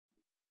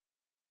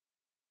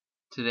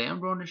Today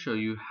I'm going to show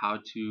you how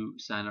to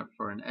sign up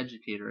for an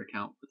Educator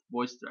account with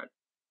VoiceThread.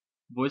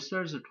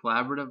 VoiceThread is a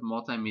collaborative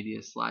multimedia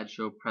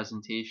slideshow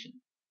presentation.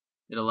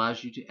 It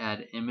allows you to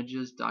add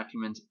images,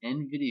 documents,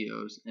 and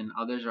videos, and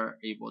others are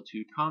able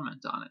to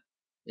comment on it.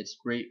 It's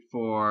great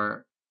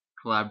for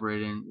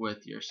collaborating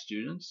with your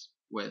students,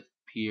 with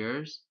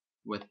peers,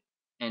 with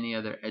any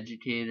other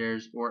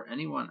educators, or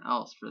anyone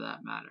else for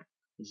that matter.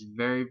 It's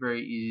very,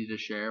 very easy to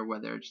share,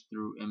 whether it's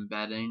through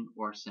embedding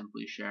or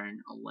simply sharing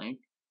a link.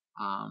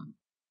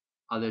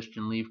 Others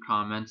can leave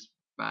comments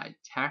by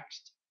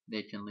text.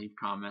 They can leave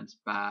comments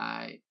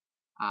by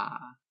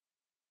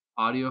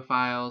audio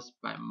files,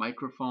 by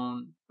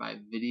microphone, by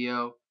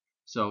video.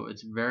 So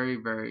it's very,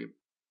 very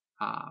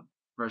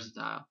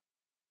versatile.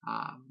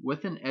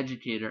 With an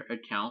Educator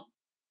account,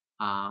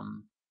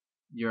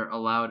 you're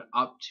allowed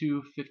up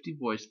to 50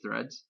 voice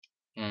threads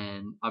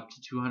and up to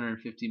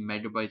 250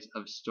 megabytes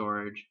of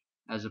storage,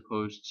 as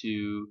opposed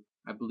to,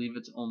 I believe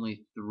it's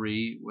only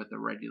 3 with a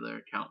regular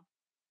account.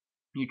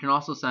 You can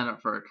also sign up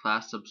for a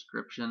class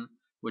subscription,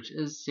 which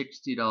is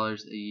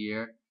 $60 a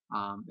year.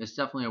 It's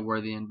definitely a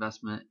worthy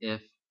investment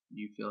if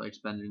you feel like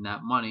spending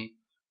that money,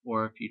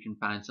 or if you can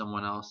find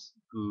someone else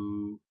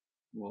who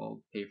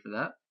will pay for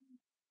that,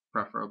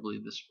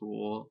 preferably the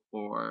school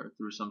or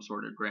through some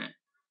sort of grant.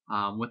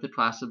 With the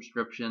class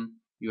subscription,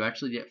 you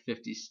actually get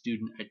 50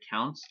 student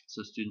accounts,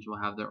 so students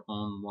will have their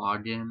own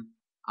login.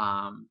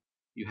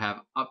 You have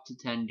up to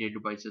 10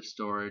 gigabytes of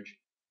storage,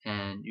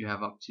 and you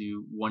have up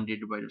to 1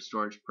 gigabyte of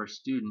storage per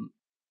student,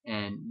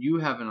 and you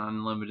have an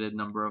unlimited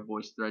number of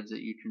voice threads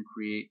that you can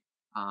create,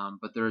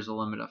 but there is a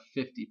limit of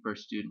 50 per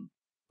student,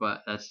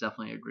 but that's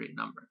definitely a great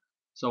number.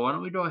 So why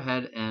don't we go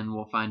ahead and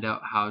we'll find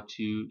out how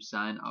to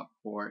sign up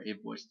for a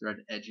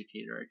VoiceThread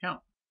Educator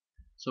account.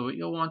 So what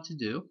you'll want to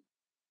do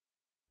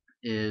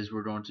is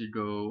we're going to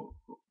go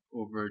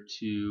over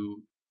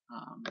to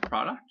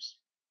products.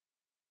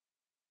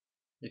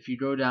 If you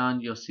go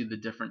down, you'll see the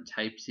different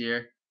types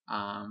here.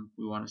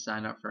 We want to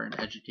sign up for an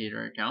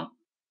Educator account.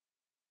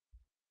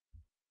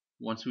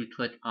 Once we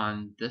click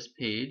on this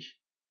page,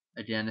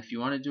 again, if you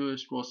want to do a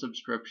school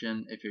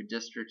subscription, if your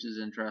district is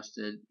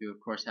interested, you of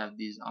course have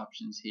these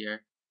options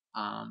here.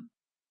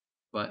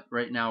 But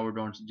right now we're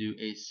going to do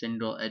a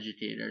single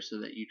Educator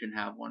so that you can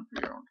have one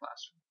for your own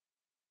classroom.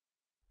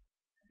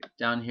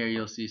 Down here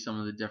you'll see some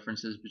of the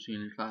differences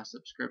between a class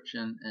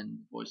subscription and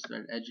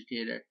VoiceThread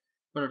Educator.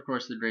 But of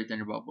course the great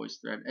thing about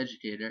VoiceThread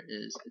Educator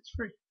is it's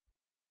free.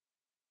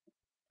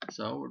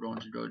 So we're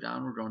going to go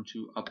down, we're going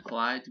to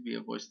apply to be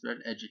a VoiceThread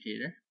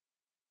Educator.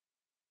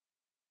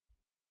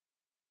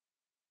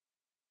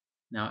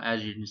 Now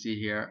as you can see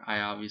here, I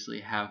obviously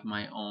have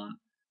my own,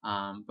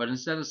 but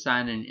instead of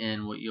signing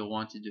in, what you'll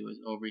want to do is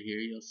over here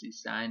you'll see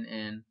sign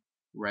in,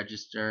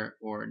 register,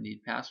 or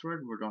need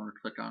password. We're going to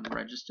click on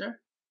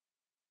register,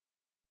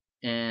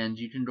 and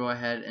you can go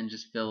ahead and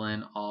just fill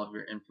in all of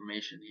your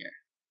information here.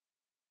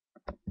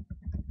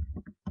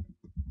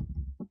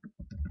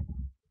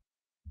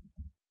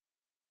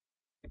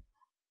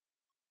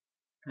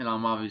 And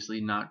I'm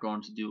obviously not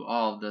going to do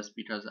all of this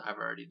because I've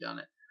already done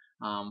it.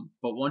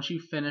 But once you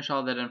finish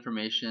all that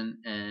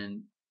information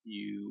and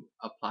you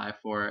apply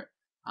for it,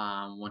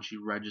 once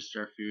you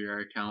register for your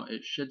account,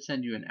 it should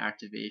send you an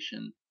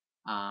activation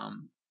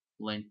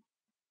link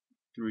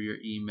through your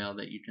email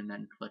that you can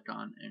then click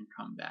on and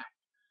come back.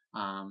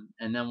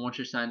 And then once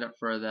you're signed up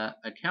for that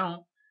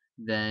account,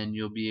 then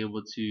you'll be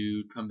able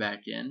to come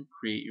back in,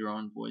 create your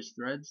own voice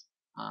threads,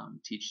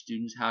 teach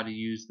students how to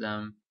use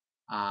them,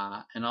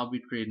 and I'll be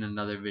creating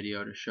another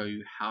video to show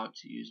you how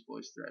to use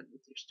VoiceThread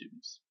with your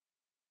students.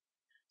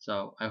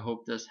 So I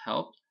hope this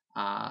helped.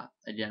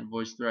 Again,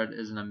 VoiceThread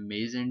is an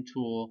amazing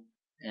tool,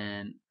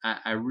 and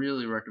I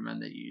really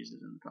recommend that you use it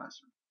in the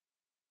classroom.